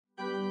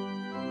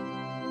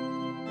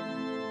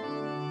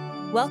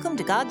Welcome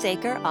to God's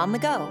Acre on the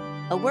Go,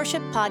 a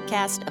worship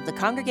podcast of the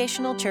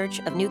Congregational Church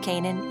of New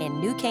Canaan in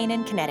New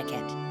Canaan,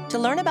 Connecticut. To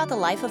learn about the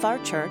life of our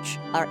church,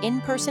 our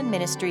in-person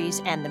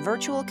ministries, and the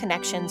virtual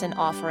connections and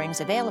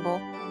offerings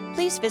available,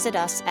 please visit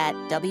us at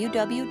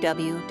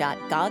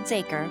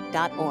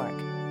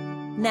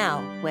www.godsacre.org.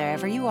 Now,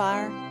 wherever you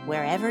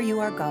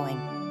are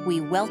going, we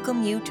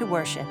welcome you to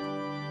worship.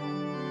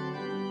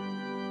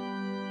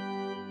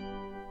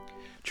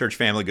 Church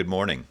family, good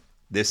morning.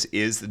 This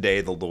is the day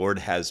the Lord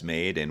has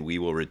made, and we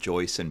will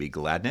rejoice and be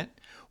glad in it.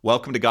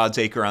 Welcome to God's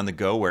Acre on the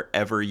Go,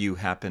 wherever you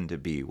happen to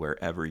be,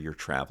 wherever you're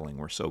traveling.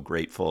 We're so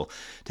grateful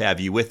to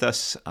have you with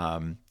us,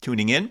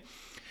 tuning in.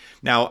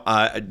 Now,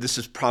 this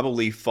is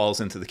probably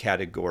falls into the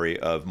category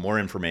of more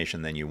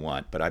information than you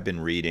want, but I've been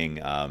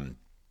reading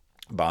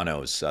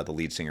Bono's, the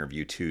lead singer of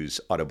U2's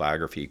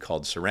autobiography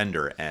called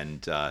Surrender,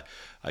 and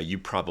you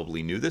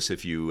probably knew this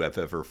if you have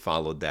ever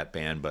followed that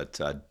band, but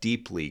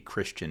deeply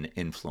Christian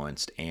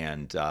influenced.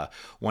 And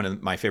one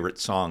of my favorite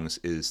songs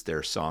is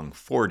their song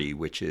 40,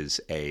 which is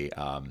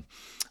an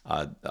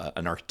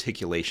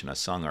articulation, a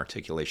sung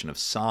articulation of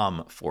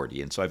Psalm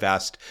 40. And so I've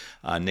asked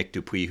Nick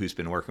Dupuis, who's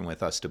been working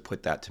with us, to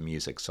put that to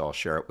music, so I'll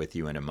share it with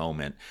you in a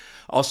moment.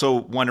 Also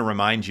want to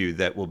remind you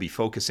that we'll be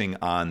focusing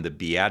on the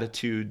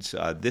Beatitudes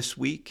this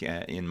week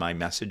in my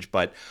message,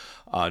 but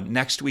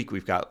next week,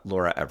 we've got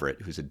Laura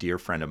Everett, who's a dear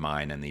friend of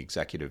mine and the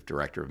executive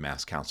director of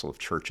Mass Council of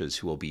Churches,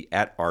 who will be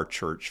at our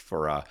church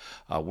for a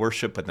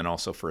worship, but then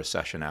also for a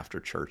session after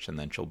church, and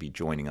then she'll be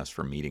joining us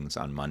for meetings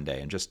on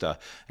Monday. And just an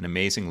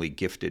amazingly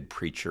gifted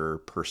preacher,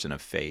 person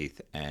of faith,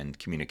 and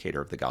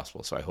communicator of the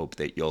gospel. So I hope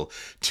that you'll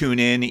tune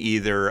in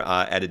either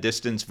at a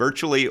distance,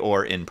 virtually,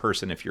 or in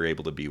person if you're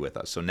able to be with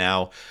us. So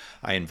now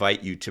I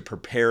invite you to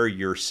prepare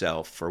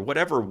yourself for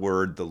whatever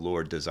word the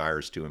Lord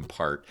desires to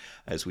impart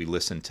as we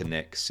listen to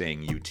Nick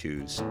sing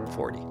U2's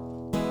 40.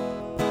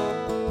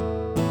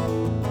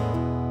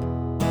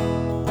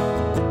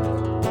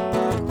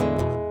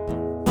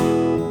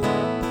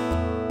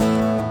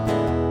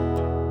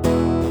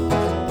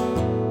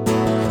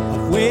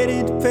 I've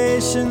waited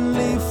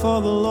patiently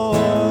for the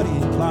Lord. He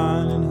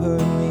inclined and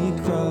heard me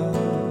cry.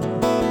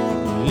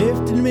 He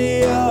lifted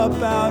me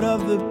up out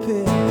of the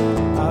pit,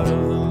 out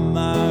of the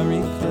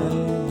miry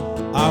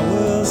clay. I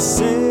will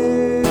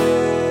sing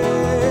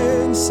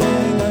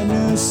a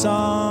new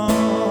song.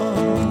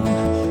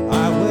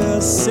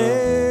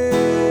 Sing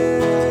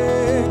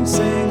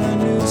a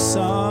new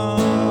song.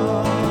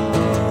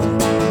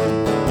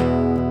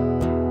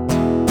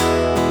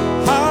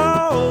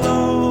 How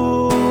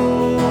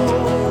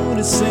long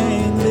to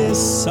sing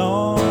this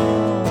song?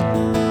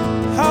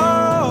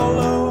 How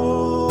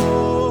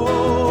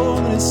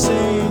long to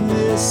sing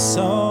this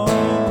song?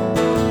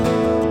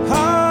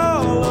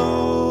 How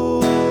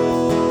long?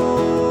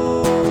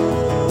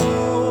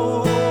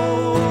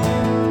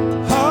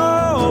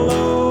 How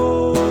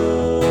long?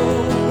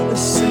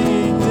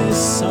 Sing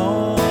this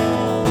song.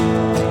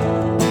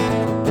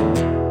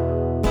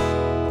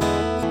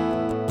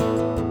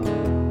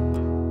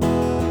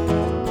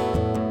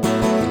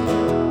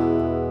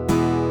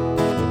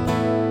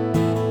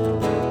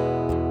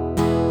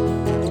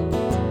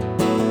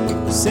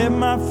 Set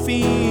my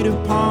feet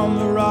upon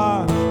the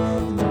rock,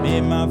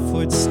 made my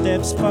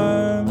footsteps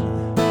firm.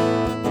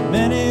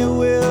 Many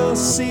will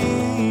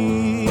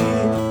see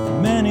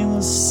and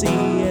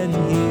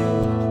hear.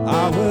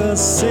 I will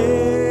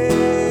sing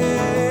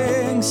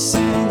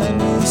a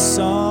new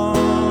song.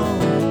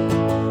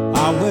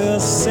 I will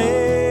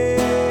sing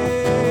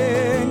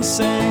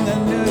a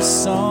new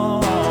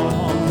song.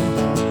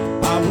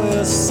 I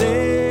will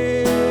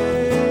sing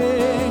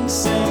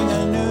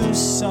a new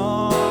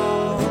song.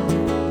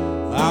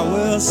 I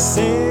will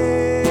sing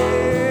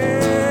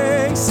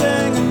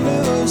a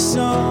new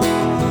song.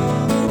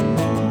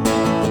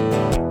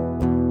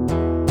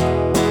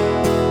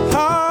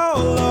 How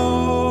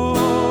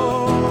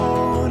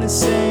long to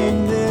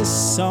sing this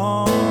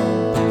song?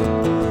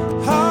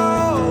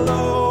 How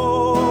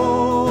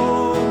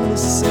long to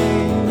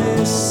sing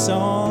this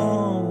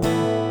song?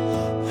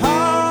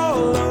 How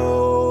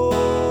long?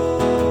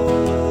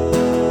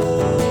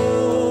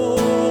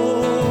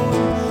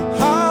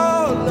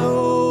 How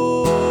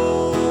long?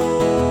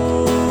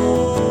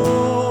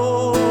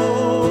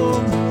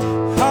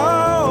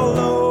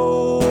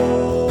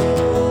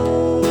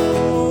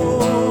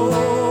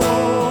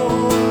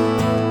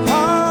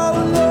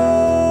 How long?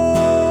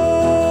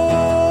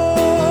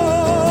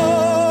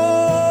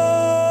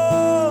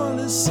 How long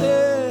to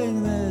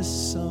sing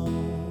this song?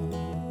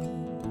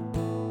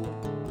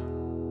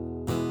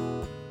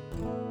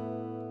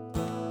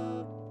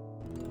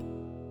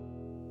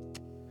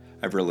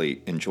 I've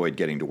really enjoyed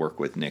getting to work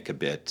with Nick a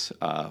bit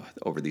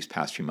over these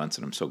past few months,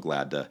 and I'm so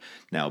glad to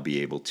now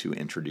be able to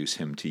introduce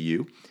him to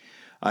you.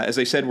 As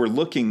I said, we're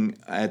looking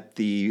at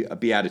the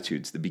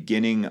Beatitudes, the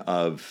beginning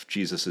of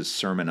Jesus'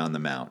 Sermon on the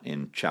Mount.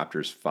 In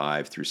chapters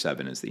 5 through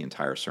 7 is the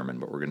entire sermon,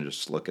 but we're going to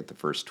just look at the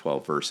first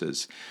 12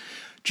 verses.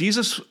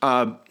 Jesus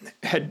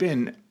had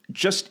been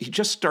he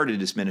just started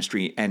his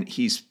ministry, and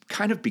he's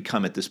kind of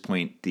become at this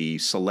point the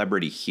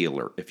celebrity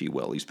healer, if you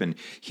will. He's been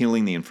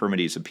healing the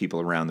infirmities of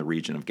people around the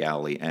region of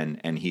Galilee,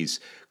 and he's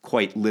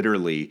quite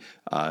literally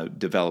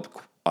developed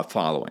a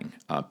following,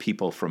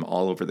 people from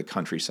all over the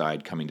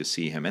countryside coming to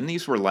see him. And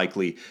these were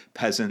likely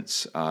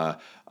peasants,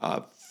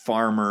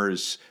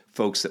 farmers,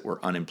 folks that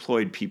were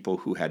unemployed, people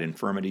who had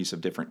infirmities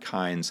of different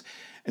kinds.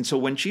 And so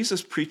when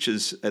Jesus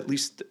preaches, at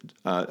least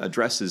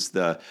addresses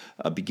the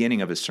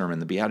beginning of his sermon,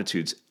 the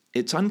Beatitudes,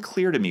 it's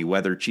unclear to me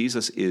whether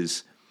Jesus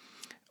is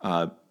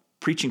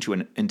preaching to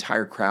an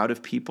entire crowd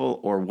of people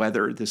or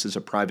whether this is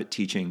a private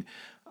teaching,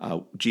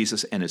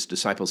 Jesus and his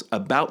disciples,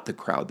 about the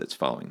crowd that's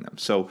following them.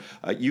 So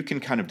you can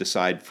kind of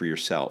decide for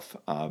yourself.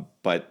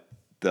 But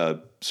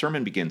the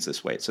sermon begins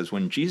this way. It says,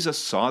 when Jesus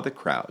saw the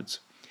crowds,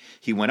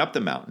 he went up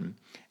the mountain,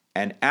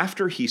 and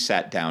after he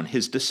sat down,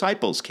 his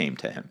disciples came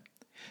to him.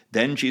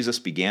 Then Jesus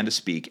began to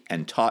speak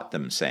and taught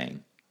them,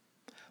 saying,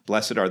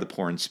 Blessed are the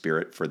poor in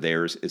spirit, for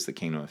theirs is the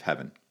kingdom of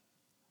heaven.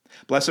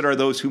 Blessed are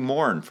those who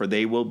mourn, for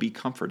they will be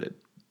comforted.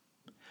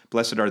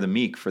 Blessed are the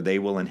meek, for they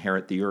will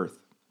inherit the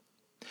earth.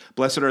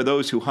 Blessed are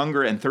those who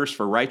hunger and thirst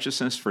for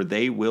righteousness, for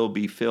they will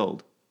be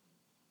filled.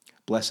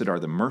 Blessed are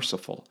the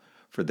merciful,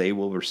 for they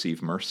will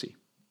receive mercy.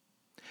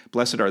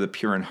 Blessed are the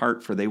pure in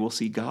heart, for they will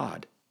see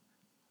God.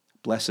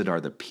 Blessed are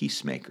the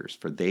peacemakers,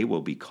 for they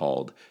will be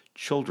called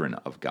children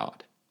of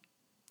God.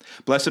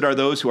 Blessed are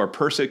those who are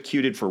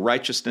persecuted for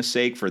righteousness'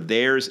 sake, for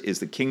theirs is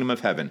the kingdom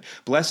of heaven.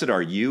 Blessed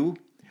are you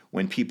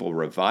when people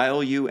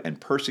revile you and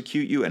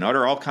persecute you and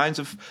utter all kinds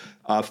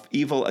of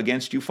evil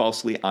against you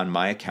falsely on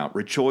my account.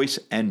 Rejoice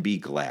and be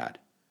glad,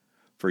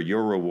 for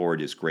your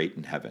reward is great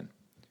in heaven.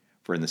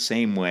 For in the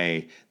same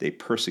way they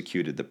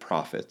persecuted the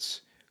prophets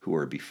who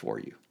were before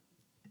you.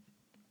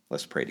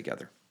 Let's pray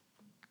together.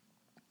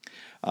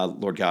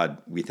 Lord God,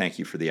 we thank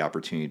you for the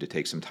opportunity to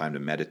take some time to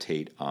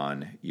meditate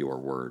on your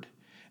word.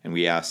 And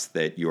we ask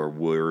that your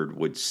word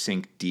would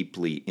sink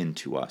deeply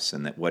into us,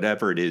 and that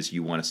whatever it is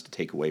you want us to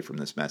take away from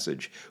this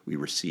message, we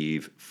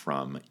receive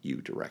from you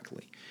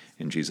directly.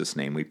 In Jesus'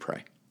 name we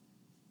pray.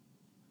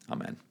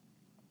 Amen.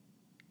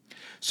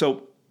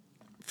 So,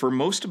 for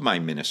most of my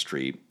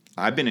ministry,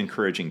 I've been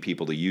encouraging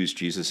people to use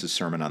Jesus'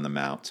 Sermon on the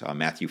Mount,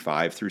 Matthew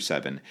 5 through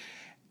 7,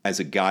 as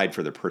a guide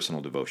for their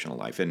personal devotional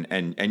life.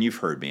 And you've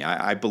heard me.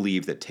 I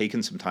believe that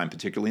taking some time,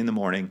 particularly in the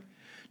morning,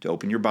 to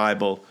open your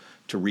Bible,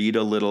 to read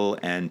a little,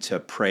 and to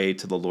pray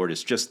to the Lord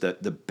is just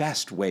the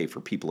best way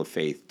for people of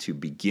faith to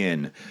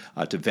begin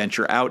to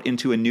venture out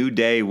into a new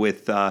day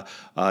with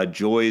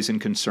joys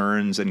and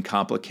concerns and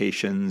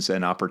complications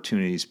and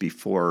opportunities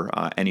before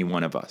any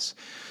one of us.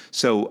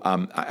 So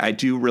I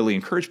do really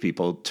encourage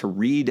people to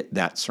read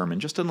that sermon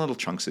just in little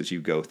chunks as you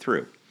go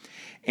through.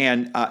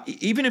 And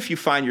even if you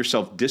find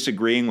yourself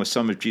disagreeing with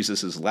some of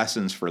Jesus'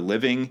 lessons for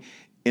living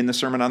in the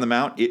Sermon on the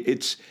Mount,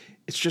 it's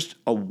just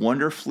a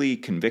wonderfully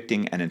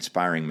convicting and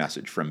inspiring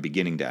message from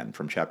beginning to end,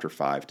 from chapter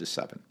 5 to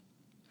 7.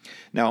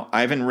 Now, I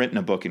haven't written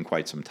a book in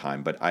quite some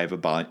time, but I have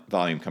a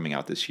volume coming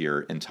out this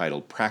year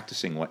entitled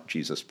Practicing What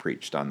Jesus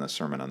Preached on the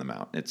Sermon on the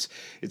Mount.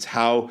 It's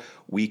how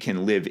we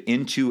can live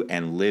into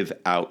and live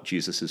out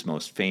Jesus'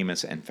 most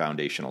famous and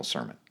foundational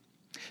sermon.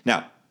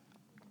 Now,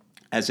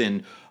 as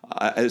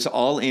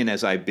all in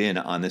as I've been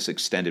on this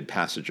extended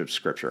passage of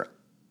Scripture,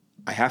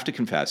 I have to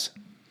confess,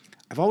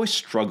 I've always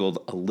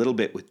struggled a little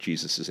bit with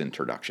Jesus'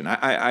 introduction.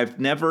 I've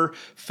never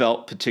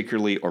felt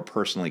particularly or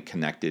personally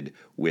connected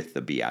with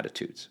the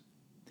Beatitudes.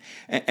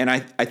 And I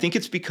think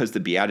it's because the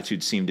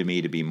Beatitudes seem to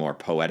me to be more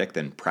poetic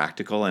than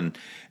practical, and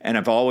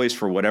I've always,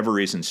 for whatever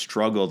reason,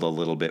 struggled a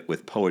little bit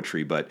with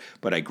poetry, but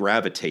I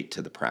gravitate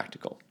to the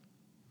practical.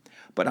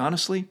 But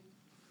honestly,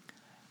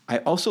 I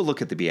also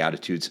look at the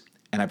Beatitudes,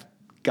 and I've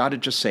got to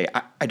just say,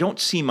 I don't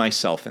see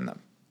myself in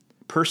them.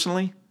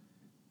 Personally,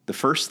 the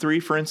first three,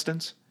 for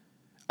instance,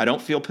 I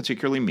don't feel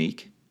particularly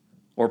meek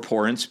or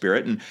poor in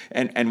spirit.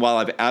 And while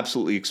I've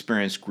absolutely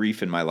experienced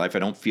grief in my life, I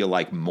don't feel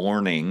like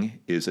mourning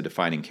is a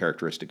defining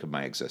characteristic of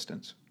my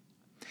existence.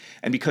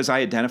 And because I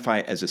identify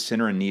as a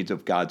sinner in need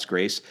of God's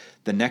grace,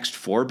 the next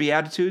four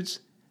Beatitudes,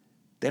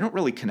 they don't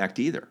really connect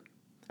either.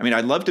 I mean,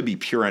 I'd love to be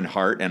pure in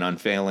heart and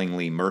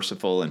unfailingly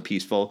merciful and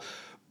peaceful,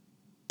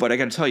 but I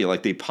got to tell you,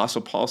 like the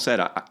Apostle Paul said,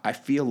 I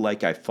feel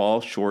like I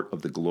fall short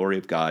of the glory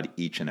of God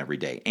each and every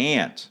day.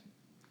 And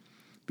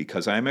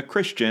because I am a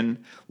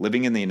Christian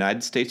living in the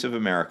United States of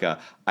America,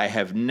 I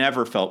have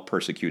never felt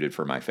persecuted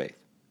for my faith.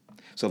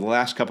 So the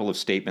last couple of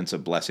statements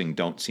of blessing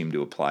don't seem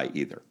to apply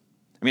either.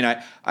 I mean,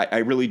 I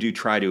really do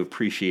try to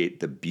appreciate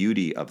the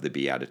beauty of the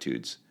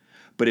Beatitudes,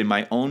 but in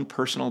my own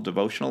personal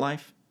devotional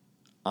life,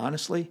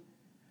 honestly,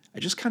 I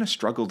just kind of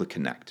struggle to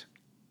connect.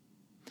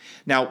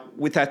 Now,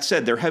 with that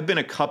said, there have been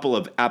a couple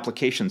of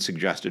applications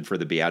suggested for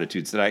the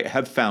Beatitudes that I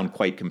have found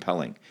quite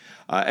compelling.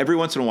 Every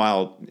once in a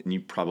while, and you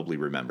probably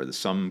remember this,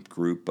 some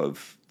group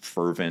of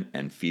fervent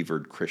and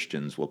fevered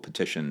Christians will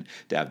petition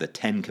to have the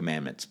 10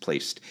 Commandments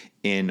placed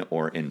in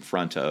or in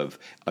front of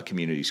a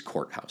community's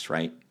courthouse,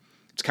 right?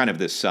 It's kind of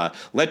this,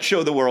 let's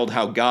show the world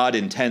how God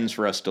intends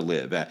for us to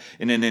live.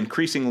 In an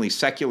increasingly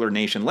secular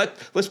nation,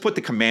 let's put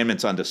the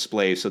commandments on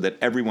display so that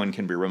everyone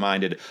can be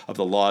reminded of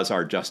the laws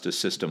our justice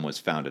system was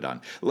founded on.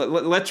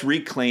 Let's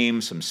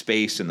reclaim some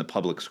space in the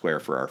public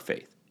square for our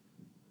faith.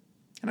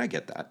 And I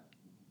get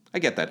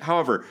that.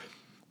 However,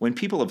 when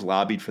people have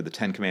lobbied for the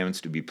Ten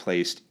Commandments to be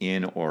placed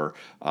in or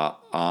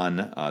on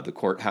the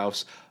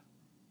courthouse,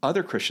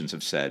 other Christians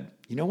have said,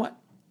 you know what?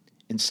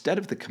 Instead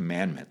of the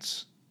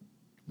commandments,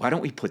 why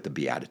don't we put the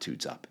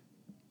Beatitudes up,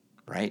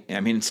 right?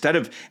 I mean, instead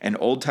of an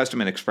Old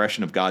Testament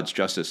expression of God's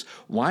justice,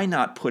 why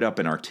not put up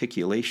an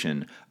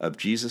articulation of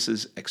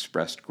Jesus'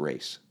 expressed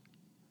grace?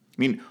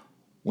 I mean,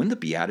 wouldn't the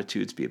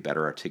Beatitudes be a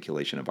better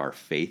articulation of our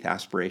faith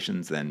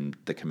aspirations than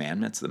the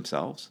commandments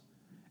themselves?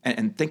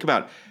 And think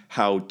about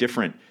how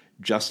different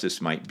justice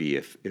might be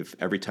if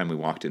every time we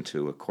walked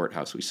into a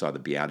courthouse we saw the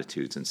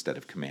Beatitudes instead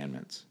of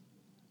commandments.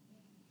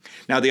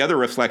 Now, the other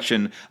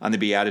reflection on the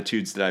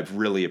Beatitudes that I've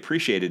really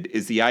appreciated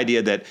is the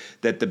idea that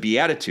the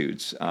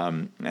Beatitudes,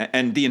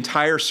 and the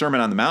entire Sermon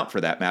on the Mount for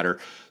that matter,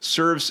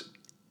 serves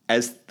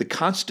as the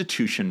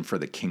constitution for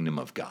the kingdom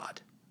of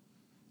God.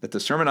 That the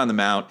Sermon on the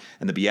Mount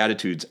and the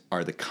Beatitudes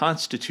are the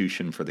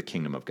constitution for the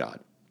kingdom of God.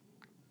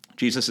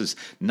 Jesus'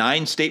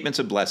 9 statements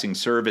of blessing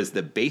serve as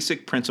the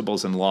basic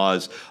principles and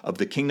laws of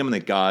the kingdom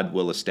that God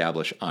will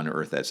establish on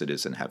earth as it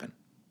is in heaven.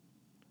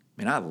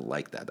 I mean, I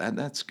like that.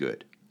 That's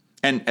good.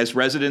 And as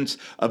residents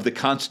of the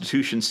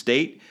Constitution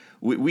state,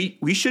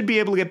 we should be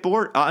able to get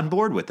on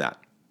board with that.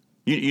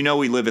 You know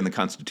we live in the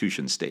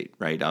Constitution state,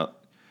 right?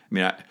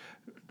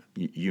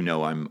 You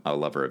know I'm a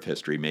lover of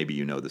history. Maybe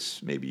you know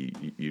this,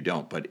 maybe you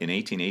don't. But in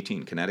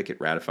 1818, Connecticut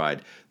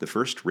ratified the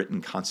first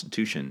written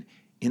constitution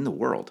in the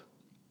world.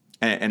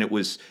 And it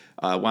was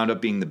wound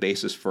up being the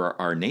basis for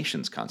our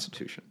nation's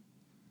constitution.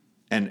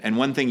 And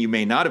one thing you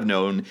may not have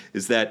known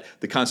is that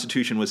the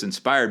Constitution was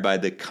inspired by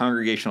the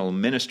Congregational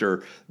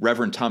minister,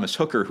 Reverend Thomas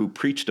Hooker, who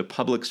preached a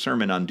public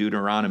sermon on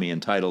Deuteronomy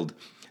entitled,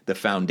 "The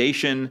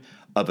Foundation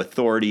of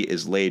Authority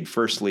is Laid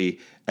Firstly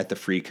at the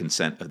Free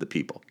Consent of the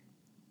People."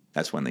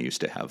 That's when they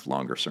used to have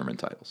longer sermon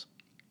titles.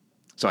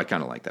 So I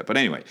kind of like that. But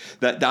anyway,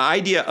 the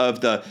idea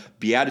of the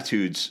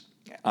Beatitudes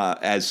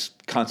as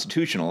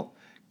constitutional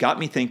got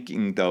me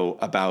thinking, though,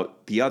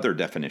 about the other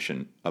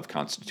definition of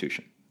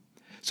constitution.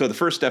 So the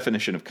first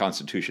definition of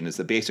constitution is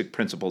the basic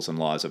principles and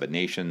laws of a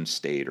nation,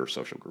 state, or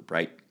social group,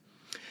 right?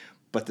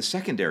 But the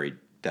secondary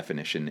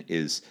definition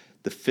is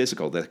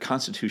the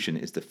constitution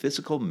is the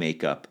physical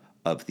makeup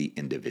of the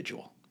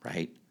individual,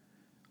 right?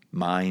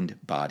 Mind,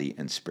 body,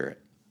 and spirit.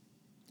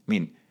 I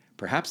mean,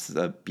 perhaps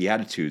the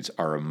Beatitudes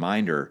are a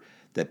reminder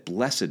that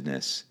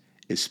blessedness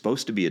is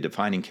supposed to be a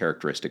defining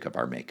characteristic of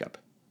our makeup.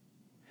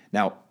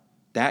 Now,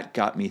 that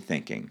got me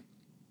thinking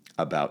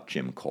about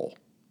Jim Cole.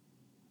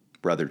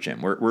 Brother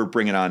Jim. We're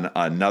bringing on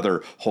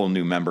another whole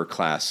new member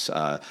class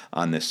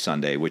on this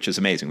Sunday, which is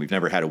amazing. We've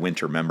never had a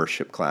winter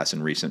membership class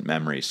in recent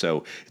memory,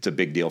 so it's a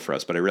big deal for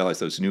us. But I realize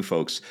those new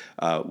folks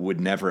would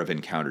never have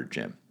encountered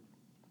Jim.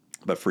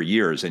 But for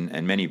years,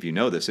 and many of you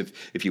know this,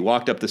 if you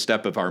walked up the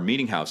step of our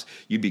meeting house,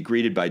 you'd be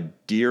greeted by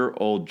dear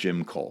old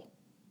Jim Cole.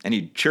 And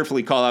he'd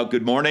cheerfully call out,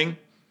 "Good morning,"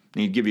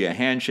 and he'd give you a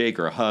handshake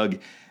or a hug.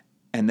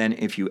 And then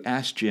if you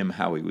asked Jim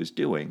how he was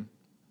doing,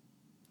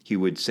 he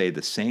would say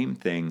the same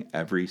thing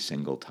every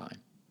single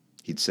time.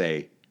 He'd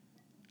say,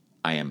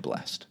 "I am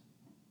blessed.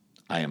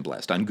 I am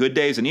blessed." On good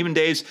days and even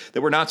days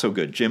that were not so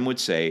good, Jim would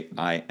say,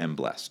 "I am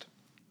blessed."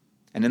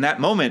 And in that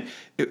moment,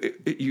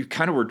 you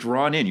kind of were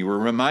drawn in. You were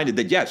reminded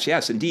that,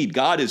 yes, indeed,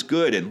 God is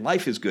good and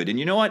life is good. And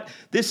you know what?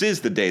 This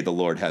is the day the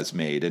Lord has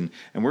made, and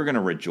we're going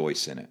to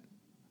rejoice in it.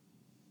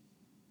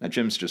 Now,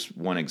 Jim's just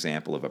one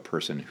example of a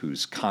person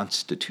whose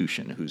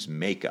constitution, whose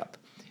makeup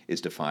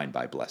is defined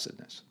by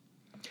blessedness.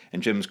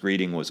 And Jim's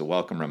greeting was a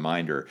welcome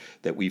reminder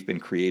that we've been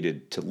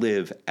created to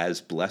live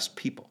as blessed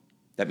people.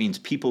 That means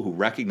people who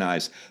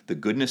recognize the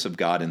goodness of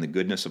God and the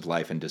goodness of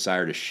life and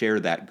desire to share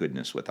that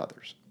goodness with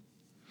others.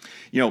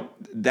 You know,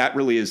 that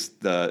really is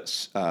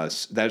that's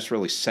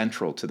really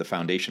central to the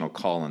foundational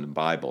call in the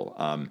Bible,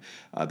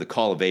 the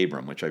call of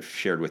Abram, which I've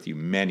shared with you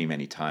many,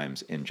 many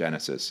times in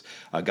Genesis.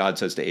 God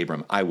says to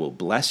Abram, "I will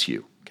bless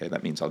you." Okay,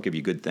 that means I'll give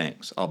you good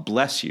things. I'll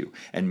bless you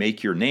and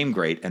make your name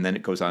great. And then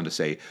it goes on to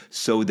say,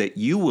 so that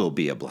you will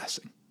be a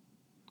blessing.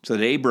 So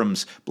that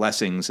Abram's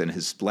blessings and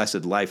his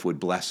blessed life would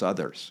bless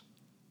others,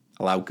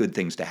 allow good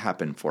things to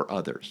happen for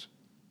others.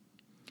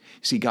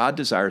 See, God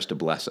desires to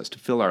bless us, to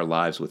fill our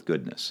lives with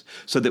goodness,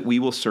 so that we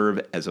will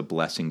serve as a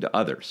blessing to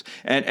others.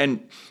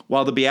 And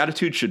while the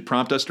Beatitudes should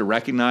prompt us to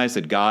recognize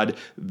that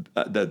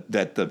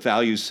that the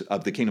values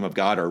of the kingdom of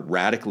God are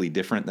radically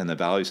different than the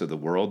values of the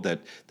world,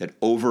 that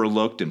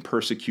overlooked and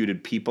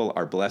persecuted people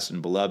are blessed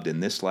and beloved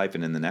in this life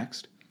and in the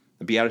next,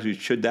 the Beatitudes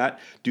should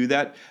do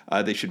that.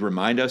 They should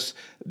remind us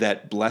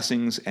that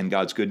blessings and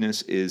God's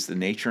goodness is the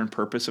nature and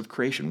purpose of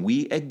creation.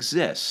 We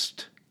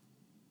exist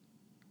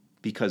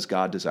because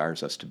God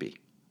desires us to be.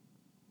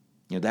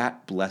 You know,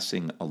 that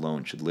blessing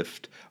alone should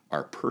lift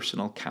our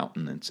personal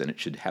countenance, and it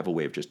should have a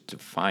way of just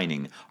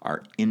defining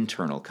our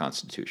internal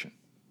constitution.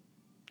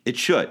 It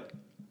should.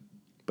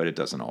 but it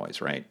doesn't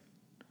always, right?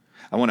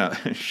 I want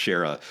to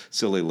share a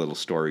silly little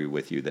story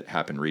with you that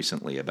happened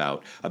recently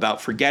about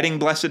forgetting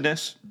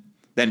blessedness,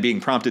 then being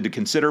prompted to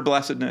consider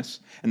blessedness,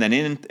 and then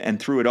in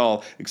and through it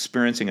all,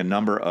 experiencing a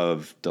number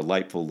of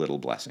delightful little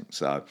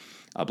blessings.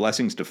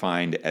 Blessings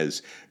defined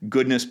as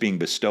goodness being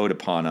bestowed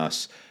upon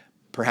us,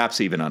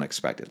 perhaps even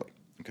unexpectedly.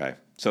 Okay,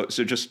 so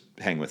just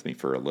hang with me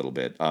for a little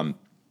bit.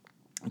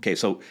 Okay,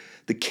 so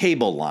the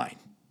cable line.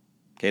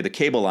 Okay, the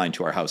cable line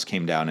to our house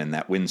came down in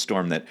that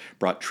windstorm that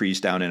brought trees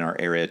down in our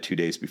area 2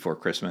 days before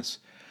Christmas.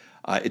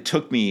 It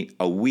took me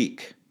a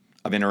week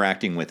of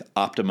interacting with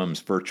Optimum's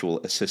virtual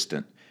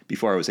assistant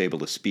before I was able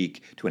to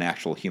speak to an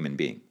actual human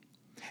being.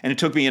 And it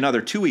took me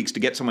another 2 weeks to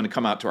get someone to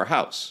come out to our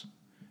house.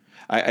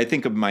 I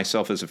think of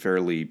myself as a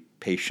fairly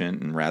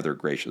patient and rather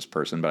gracious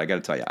person, but I got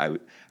to tell you, I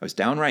was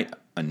downright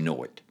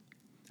annoyed.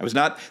 I was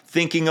not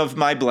thinking of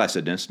my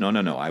blessedness. No.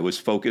 I was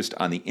focused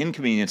on the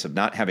inconvenience of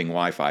not having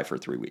Wi-Fi for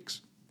 3 weeks.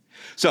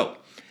 So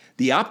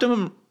the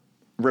Optimum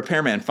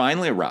repairman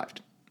finally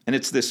arrived, and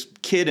it's this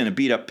kid in a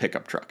beat-up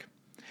pickup truck.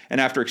 And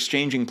after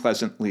exchanging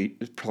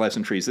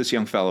pleasantries, this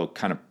young fellow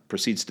kind of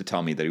proceeds to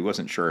tell me that he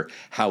wasn't sure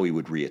how he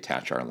would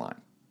reattach our line.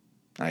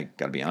 I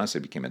got to be honest, I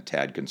became a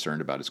tad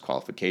concerned about his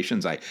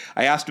qualifications. I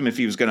asked him if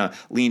he was going to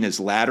lean his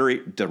ladder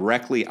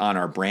directly on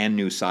our brand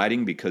new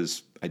siding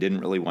because I didn't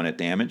really want it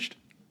damaged.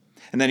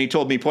 And then he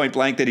told me point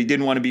blank that he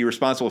didn't want to be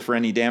responsible for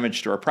any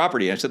damage to our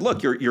property. And I said,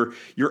 look, you're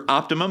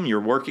Optimum.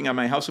 You're working on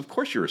my house. Of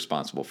course you're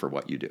responsible for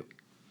what you do.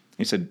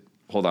 He said,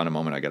 hold on a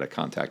moment. I got to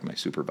contact my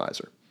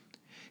supervisor.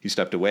 He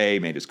stepped away,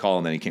 made his call,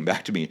 and then he came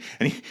back to me.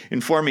 And he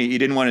informed me he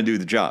didn't want to do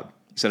the job.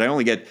 He said, I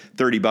only get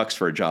 $30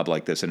 for a job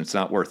like this, and it's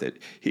not worth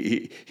it.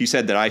 He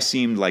said that I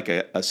seemed like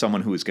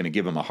someone who was going to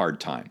give him a hard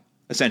time.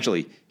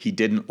 Essentially, he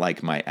didn't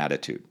like my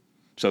attitude.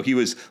 So he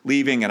was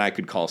leaving, and I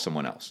could call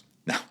someone else.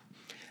 Now,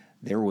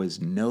 there was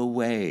no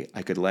way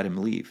I could let him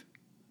leave.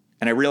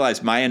 And I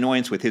realized my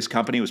annoyance with his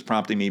company was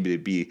prompting me to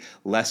be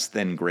less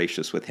than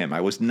gracious with him.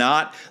 I was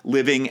not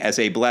living as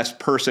a blessed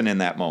person in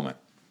that moment.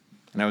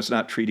 And I was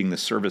not treating the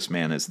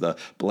serviceman as the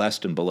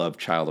blessed and beloved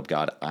child of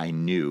God I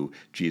knew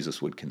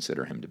Jesus would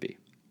consider him to be.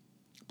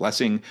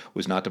 Blessing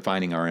was not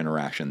defining our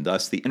interaction.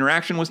 Thus, the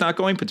interaction was not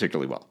going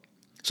particularly well.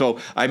 So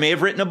I may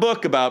have written a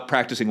book about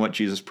practicing what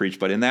Jesus preached,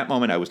 but in that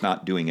moment, I was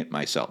not doing it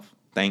myself.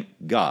 Thank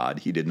God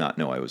he did not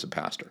know I was a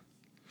pastor.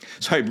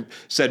 So I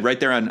said right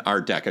there on our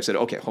deck, I said,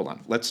 okay, hold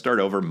on. Let's start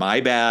over. My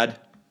bad.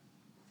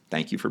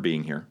 Thank you for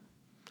being here.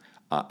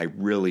 I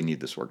really need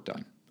this work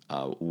done.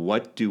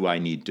 What do I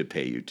need to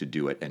pay you to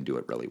do it and do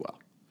it really well?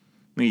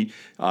 We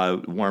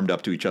warmed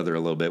up to each other a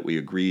little bit. We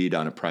agreed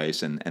on a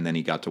price, and then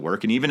he got to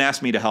work and even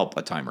asked me to help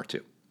a time or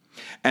two.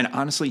 And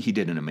honestly, he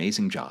did an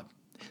amazing job.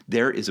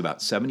 There is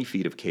about 70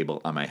 feet of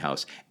cable on my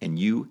house, and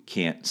you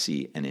can't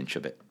see an inch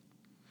of it.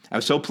 I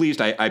was so pleased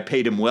I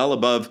paid him well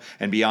above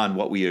and beyond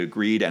what we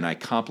agreed, and I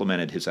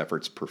complimented his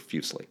efforts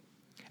profusely.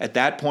 At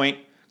that point,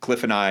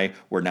 Cliff and I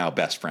were now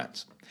best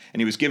friends.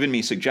 And he was giving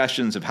me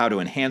suggestions of how to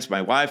enhance my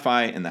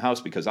Wi-Fi in the house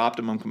because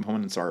Optimum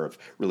components are of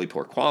really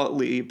poor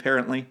quality,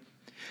 apparently.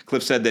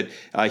 Cliff said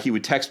that he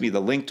would text me the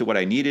link to what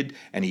I needed,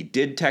 and he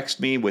did text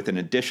me with an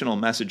additional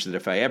message that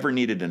if I ever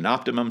needed an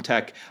Optimum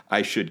tech,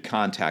 I should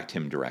contact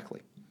him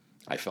directly.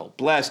 I felt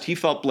blessed. He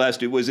felt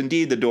blessed. It was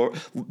indeed the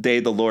day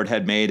the Lord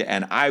had made,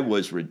 and I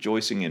was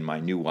rejoicing in my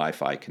new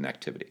Wi-Fi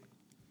connectivity.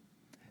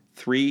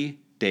 3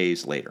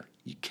 days later,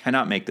 you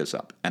cannot make this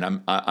up,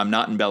 and I'm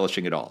not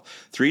embellishing at all.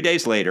 3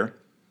 days later,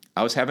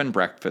 I was having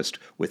breakfast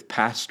with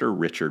Pastor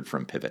Richard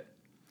from Pivot.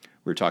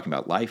 We were talking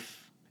about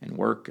life and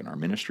work and our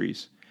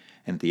ministries,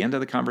 and at the end of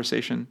the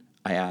conversation,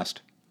 I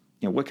asked,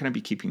 what can I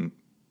be keeping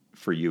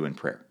for you in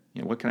prayer?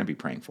 What can I be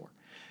praying for?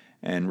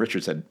 And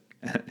Richard said,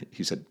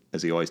 he said,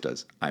 as he always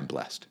does, I'm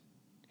blessed.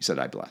 He said,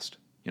 I'm blessed.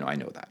 I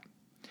know that.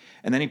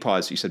 And then he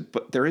paused. He said,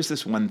 but there is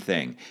this one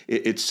thing.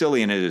 It's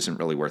silly and it isn't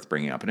really worth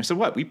bringing up. And I said,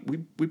 what? We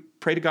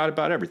pray to God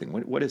about everything.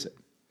 What is it?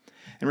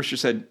 And Richard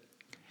said,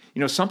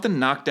 something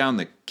knocked down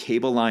the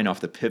cable line off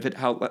the Pivot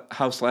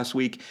house last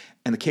week,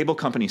 and the cable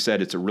company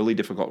said it's a really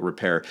difficult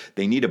repair.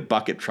 They need a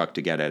bucket truck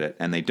to get at it,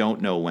 and they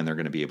don't know when they're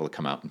going to be able to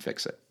come out and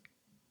fix it.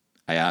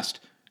 I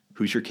asked,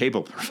 who's your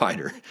cable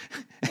provider?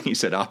 And he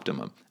said,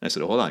 Optimum. And I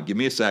said, hold on, give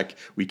me a sec.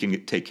 We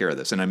can take care of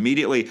this. And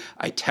immediately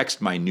I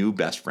text my new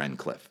best friend,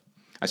 Cliff.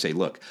 I say,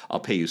 look, I'll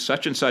pay you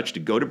such and such to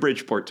go to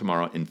Bridgeport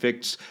tomorrow and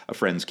fix a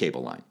friend's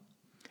cable line.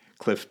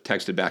 Cliff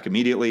texted back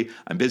immediately,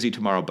 I'm busy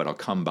tomorrow, but I'll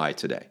come by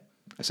today.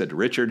 I said to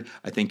Richard,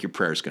 I think your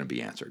prayer is going to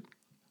be answered.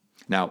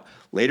 Now,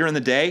 later in the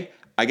day,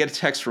 I get a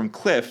text from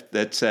Cliff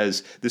that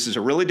says, this is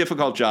a really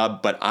difficult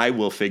job, but I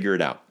will figure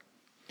it out.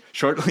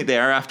 Shortly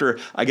thereafter,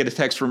 I get a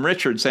text from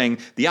Richard saying,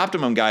 the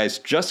Optimum guys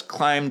just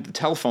climbed the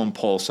telephone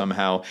pole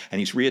somehow, and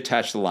he's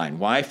reattached the line.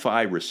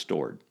 Wi-Fi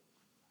restored.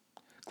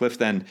 Cliff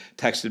then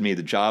texted me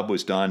the job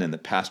was done and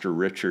that Pastor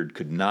Richard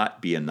could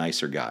not be a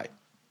nicer guy.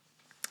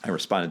 I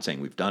responded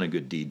saying, we've done a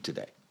good deed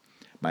today.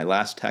 My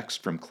last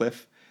text from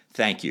Cliff,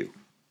 thank you,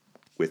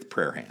 with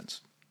prayer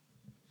hands.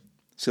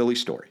 Silly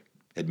story,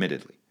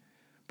 admittedly,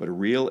 but a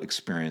real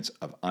experience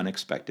of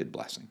unexpected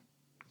blessing.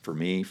 for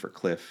me, for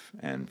Cliff,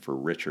 and for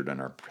Richard and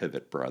our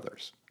Pivot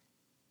brothers.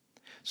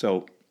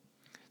 So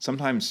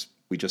sometimes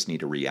we just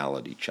need a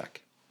reality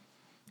check.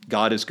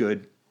 God is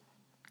good.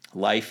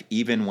 Life,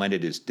 even when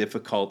it is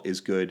difficult,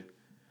 is good.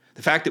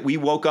 The fact that we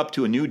woke up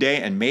to a new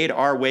day and made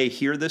our way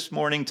here this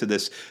morning to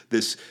this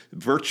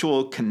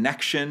virtual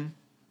connection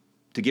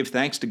to give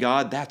thanks to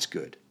God, that's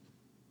good.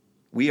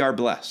 We are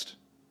blessed.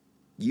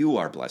 You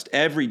are blessed.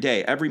 Every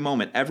day, every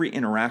moment, every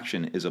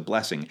interaction is a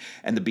blessing.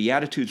 And the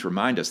Beatitudes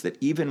remind us that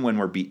even when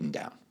we're beaten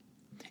down,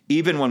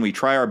 even when we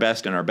try our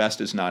best and our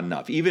best is not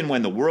enough, even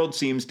when the world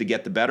seems to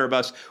get the better of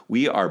us,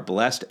 we are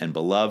blessed and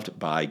beloved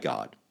by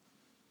God.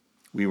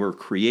 We were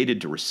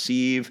created to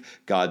receive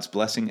God's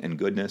blessing and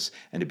goodness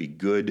and to be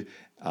good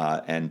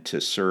and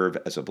to serve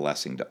as a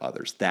blessing to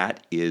others.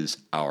 That is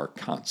our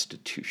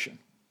constitution.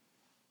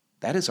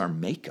 That is our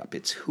makeup.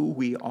 It's who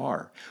we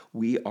are.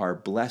 We are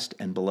blessed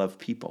and beloved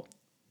people.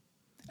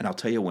 And I'll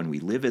tell you, when we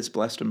live as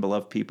blessed and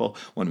beloved people,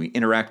 when we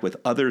interact with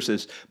others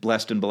as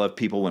blessed and beloved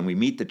people, when we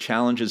meet the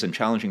challenges and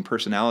challenging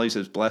personalities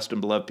as blessed and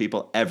beloved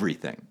people,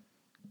 everything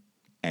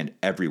and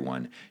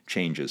everyone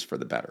changes for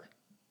the better.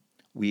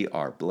 We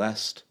are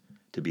blessed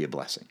to be a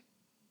blessing.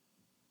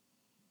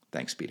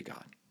 Thanks be to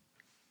God.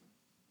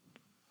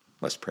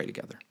 Let's pray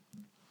together.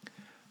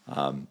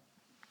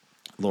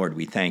 Lord,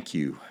 we thank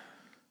you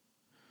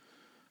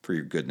for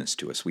your goodness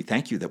to us. We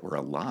thank you that we're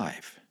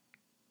alive.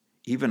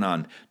 Even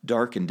on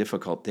dark and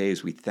difficult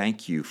days, we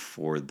thank you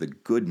for the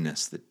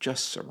goodness that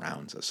just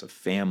surrounds us of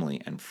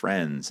family and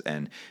friends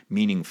and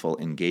meaningful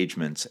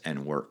engagements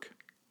and work.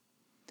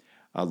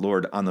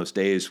 Lord, on those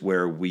days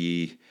where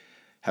we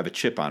have a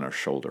chip on our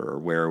shoulder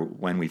or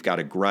when we've got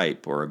a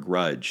gripe or a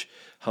grudge,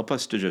 help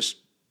us to just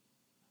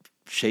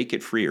shake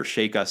it free or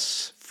shake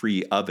us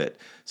free of it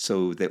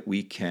so that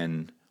we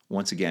can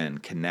once again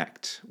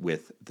connect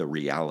with the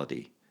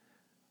reality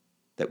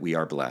that we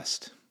are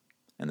blessed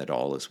and that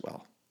all is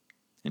well.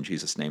 In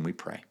Jesus' name we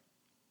pray.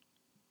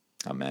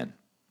 Amen.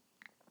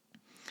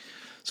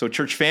 So,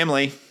 church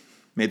family,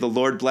 may the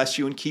Lord bless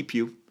you and keep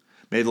you.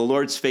 May the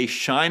Lord's face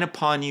shine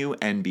upon you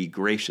and be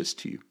gracious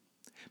to you.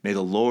 May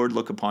the Lord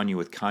look upon you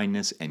with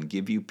kindness and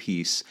give you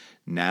peace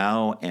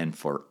now and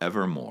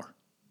forevermore.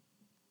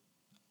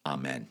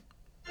 Amen.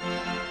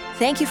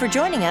 Thank you for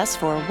joining us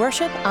for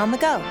Worship on the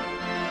Go.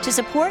 To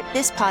support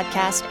this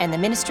podcast and the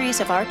ministries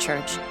of our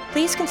church,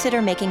 please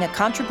consider making a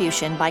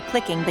contribution by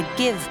clicking the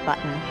Give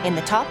button in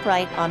the top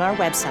right on our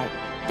website,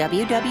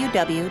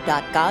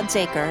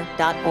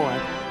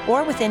 www.godsacre.org,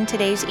 or within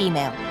today's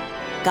email.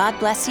 God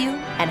bless you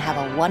and have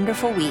a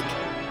wonderful week.